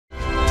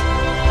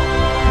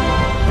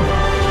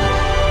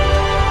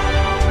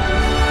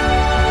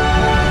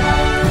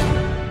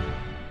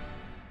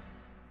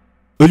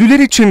Ölüler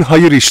için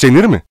hayır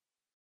işlenir mi?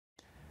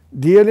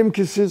 Diyelim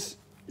ki siz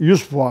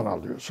 100 puan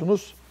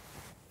alıyorsunuz.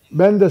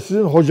 Ben de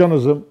sizin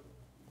hocanızım.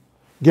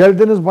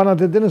 Geldiniz bana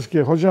dediniz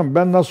ki hocam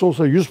ben nasıl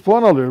olsa 100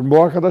 puan alıyorum.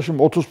 Bu arkadaşım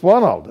 30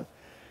 puan aldı.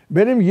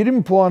 Benim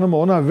 20 puanımı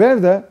ona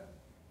ver de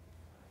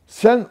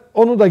sen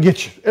onu da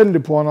geçir.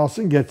 50 puan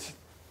alsın geçsin.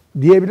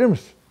 Diyebilir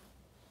misin?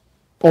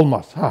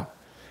 Olmaz.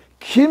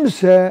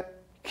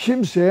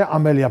 Kimseye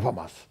amel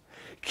yapamaz.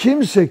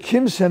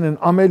 Kimsenin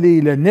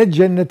ameliyle ne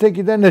cennete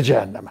gider ne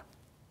cehenneme.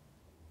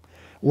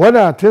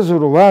 وَلَا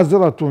تَزِرُ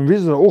وَازِرَةٌ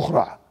وِزْرَ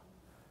اُخْرَى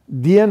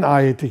diyen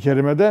ayeti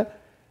kerimede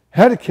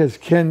herkes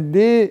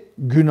kendi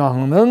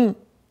günahının,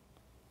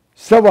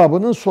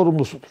 sevabının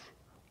sorumlusudur.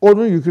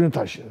 Onun yükünü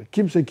taşır.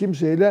 Kimse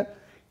kimseyle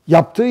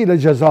yaptığıyla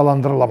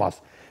cezalandırılamaz.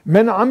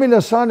 Men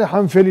amile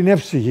salihan feli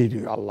nefsihi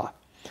diyor Allah.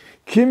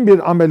 Kim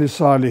bir ameli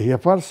salih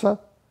yaparsa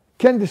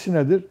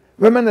kendisinedir.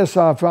 Ve men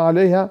esafe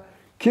aleyha,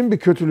 kim bir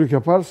kötülük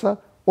yaparsa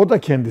o da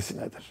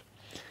kendisinedir.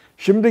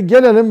 Şimdi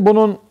gelelim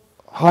bunun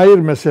hayır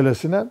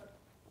meselesine.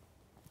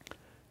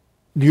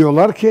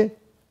 Diyorlar ki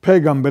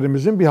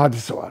Peygamberimizin bir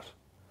hadisi var.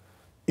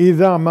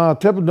 İzâ mâ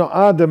tebnu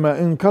âdeme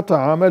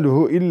inkata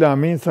ameluhu illa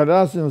min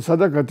selâsin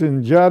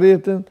sadakatin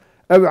cariyetin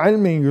ev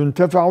ilmin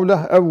yuntefe'u leh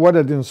ev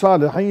veledin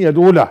salihin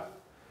yed'u leh.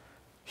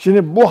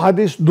 Şimdi bu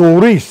hadis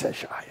doğru ise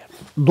şayet,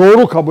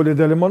 doğru kabul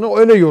edelim onu,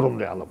 öyle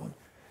yorumlayalım onu.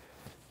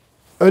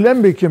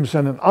 Ölen bir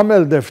kimsenin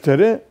amel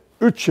defteri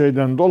 3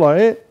 şeyden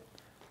dolayı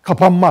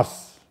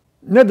kapanmaz.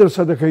 Nedir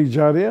sadaka-i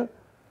cariye?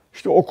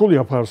 İşte okul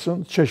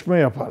yaparsın, çeşme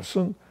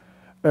yaparsın,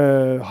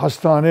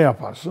 hastane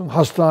yaparsın,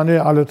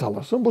 hastaneye alet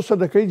alırsın. Bu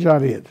sadaka-i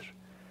cariyedir.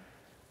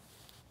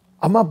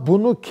 Ama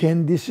bunu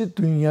kendisi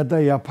dünyada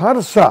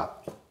yaparsa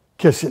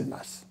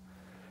kesilmez.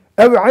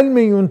 Ev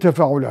ilmin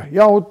yuntefe'u leh,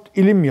 yahut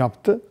ilim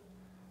yaptı.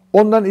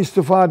 Ondan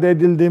istifade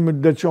edildiği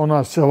müddetçe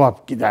ona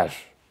sevap gider.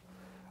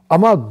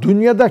 Ama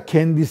dünyada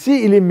kendisi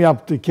ilim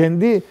yaptı,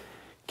 kendi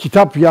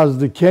kitap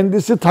yazdı,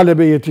 kendisi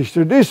talebe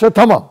yetiştirdiyse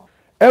tamam.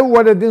 Ev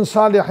veledin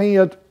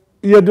salihin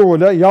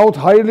yed'u leh, yahut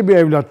hayırlı bir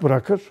evlat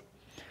bırakır.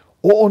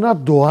 O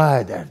ona dua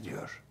eder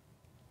diyor.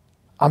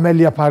 Amel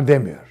yapar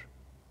demiyor.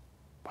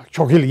 Bak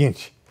çok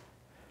ilginç.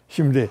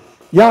 Şimdi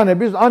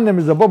yani biz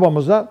annemize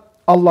babamıza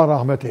Allah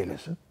rahmet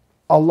eylesin,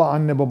 Allah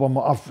anne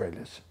babamı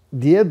affeylesin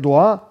diye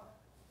dua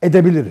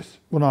edebiliriz.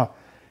 Buna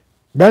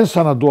ben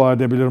sana dua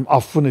edebilirim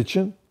affın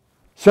için.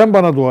 Sen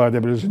bana dua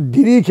edebilirsin.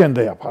 Diriyken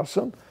de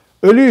yaparsın,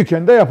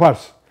 ölüyken de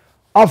yaparsın.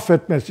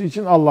 Affetmesi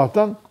için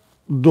Allah'tan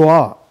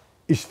dua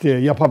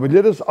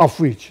yapabiliriz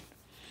affı için.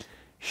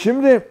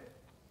 Şimdi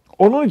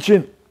onun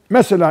için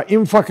mesela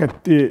infak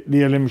etti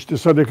diyelim, işte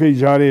sadaka-i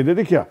cariye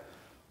dedik ya.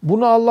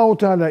 Bunu Allahu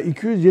Teala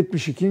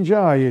 272.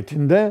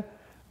 ayetinde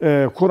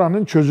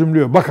Kur'an'ın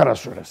çözümlüyor Bakara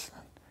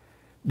Suresi'nden.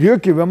 Diyor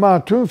ki ve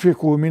ma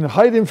tunfiku min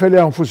hayrin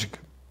felenfusikum.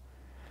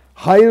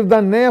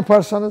 Hayırdan ne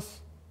yaparsanız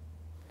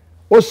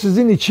o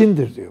sizin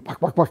içindir diyor.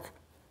 Bak.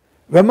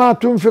 Ve ma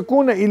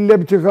tunfikune illa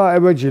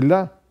ibtiga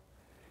vecillah.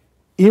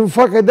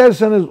 İnfak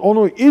ederseniz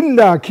onu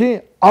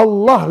illaki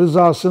Allah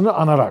rızasını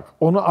anarak,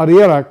 onu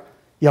arayarak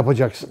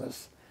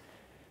yapacaksınız.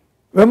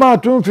 Ve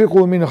ma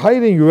tunfiku min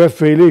hayrin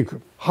yuveffe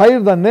ileykum.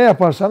 Hayırdan ne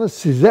yaparsanız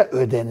size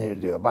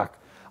ödenir diyor. Bak,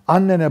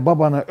 annene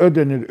babana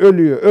ödenir,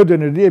 ölüye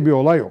ödenir diye bir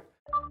olay yok.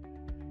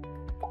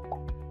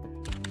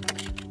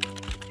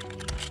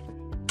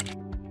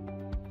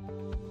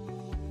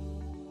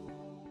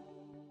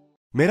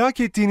 Merak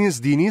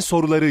ettiğiniz dini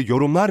soruları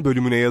yorumlar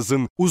bölümüne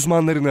yazın,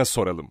 uzmanlarına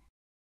soralım.